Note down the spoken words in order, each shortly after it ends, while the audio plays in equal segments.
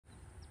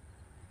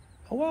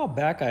A while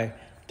back, I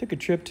took a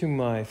trip to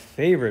my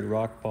favorite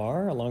rock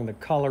bar along the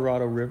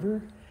Colorado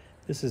River.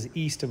 This is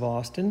east of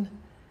Austin.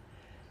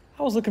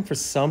 I was looking for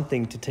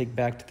something to take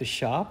back to the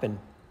shop and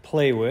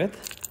play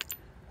with.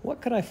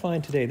 What could I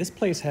find today? This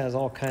place has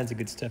all kinds of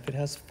good stuff. It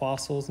has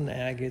fossils and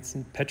agates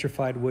and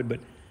petrified wood, but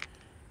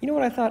you know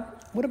what I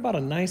thought? What about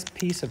a nice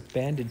piece of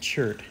banded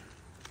chert?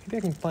 Maybe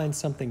I can find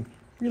something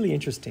really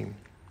interesting.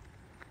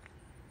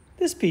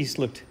 This piece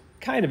looked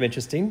kind of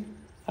interesting.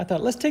 I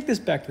thought, let's take this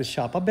back to the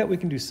shop. I'll bet we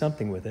can do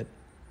something with it.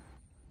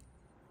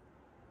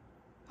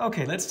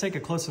 Okay, let's take a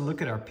closer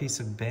look at our piece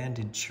of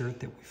banded chert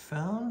that we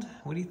found.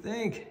 What do you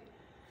think?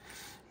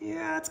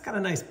 Yeah, it's got a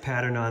nice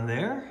pattern on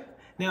there.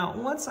 Now,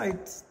 once I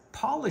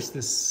polish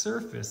this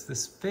surface,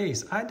 this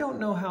face, I don't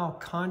know how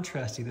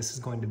contrasty this is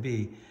going to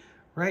be.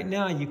 Right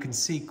now, you can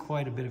see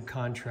quite a bit of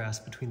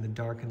contrast between the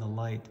dark and the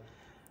light.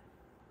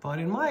 But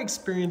in my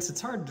experience,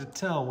 it's hard to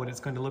tell what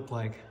it's going to look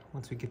like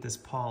once we get this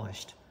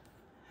polished.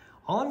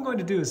 All I'm going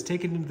to do is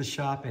take it into the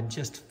shop and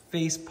just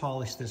face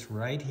polish this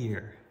right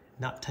here,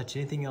 not touch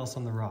anything else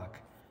on the rock.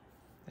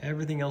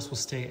 Everything else will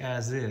stay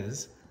as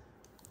is.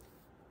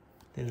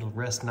 Then it'll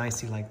rest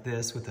nicely like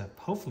this with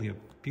hopefully a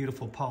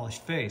beautiful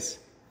polished face.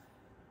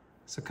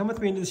 So come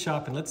with me into the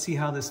shop and let's see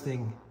how this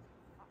thing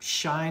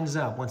shines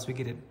up once we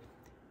get it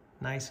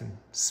nice and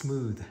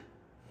smooth.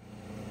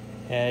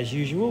 As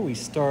usual, we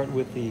start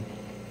with the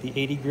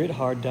 80 grit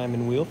hard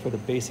diamond wheel for the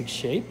basic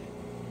shape.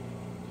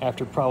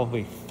 After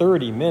probably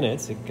 30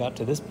 minutes, it got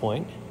to this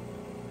point.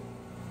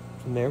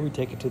 From there, we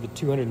take it to the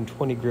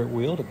 220 grit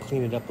wheel to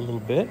clean it up a little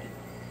bit.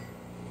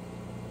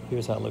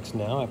 Here's how it looks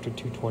now after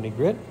 220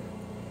 grit.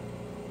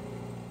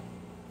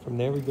 From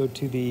there, we go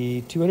to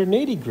the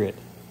 280 grit,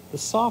 the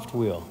soft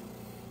wheel.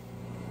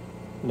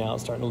 Now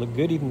it's starting to look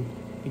good, even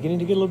beginning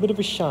to get a little bit of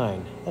a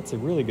shine. That's a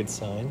really good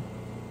sign.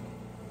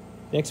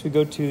 Next, we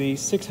go to the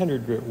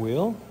 600 grit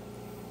wheel.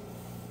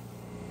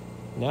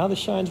 Now the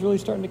shine's really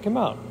starting to come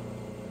out.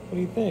 What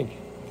do you think?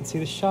 You can see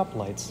the shop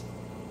lights.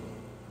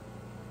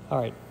 All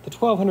right, the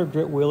 1200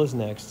 grit wheel is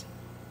next.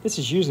 This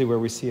is usually where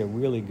we see a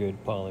really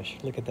good polish.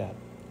 Look at that.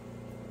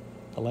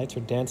 The lights are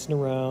dancing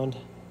around,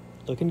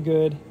 looking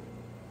good.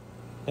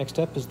 Next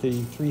up is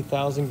the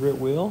 3000 grit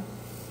wheel.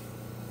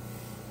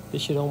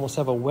 This should almost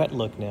have a wet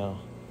look now.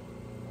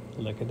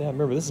 Look at that.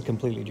 Remember, this is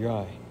completely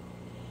dry.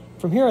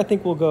 From here, I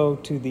think we'll go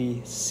to the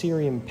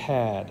cerium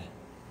pad.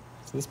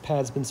 So this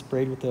pad's been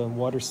sprayed with the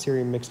water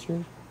cerium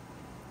mixture.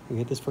 We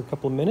hit this for a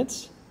couple of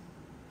minutes.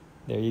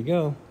 There you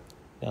go.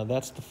 Now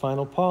that's the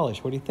final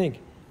polish. What do you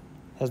think?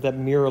 Has that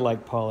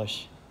mirror-like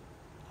polish.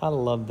 I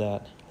love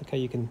that. Look how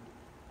you can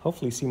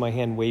hopefully see my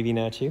hand waving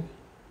at you.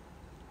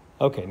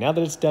 Okay, now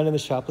that it's done in the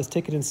shop, let's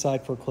take it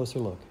inside for a closer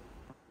look.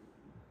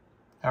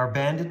 Our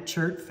banded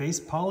chert face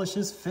polish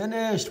is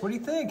finished. What do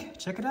you think?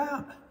 Check it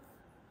out.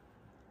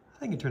 I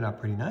think it turned out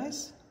pretty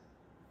nice.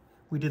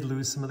 We did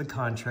lose some of the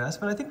contrast,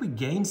 but I think we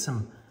gained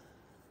some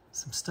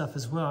stuff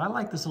as well. I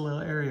like this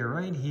little area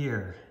right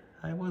here.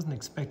 I wasn't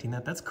expecting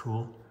that. That's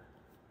cool.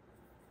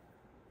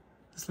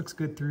 This looks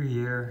good through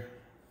here.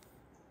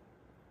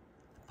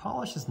 The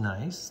polish is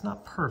nice. It's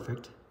not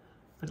perfect,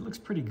 but it looks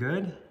pretty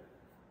good.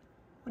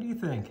 What do you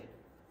think?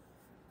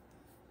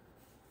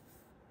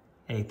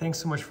 Hey, thanks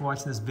so much for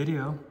watching this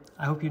video.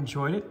 I hope you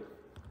enjoyed it.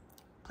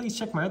 Please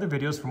check my other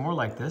videos for more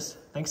like this.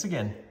 Thanks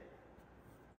again.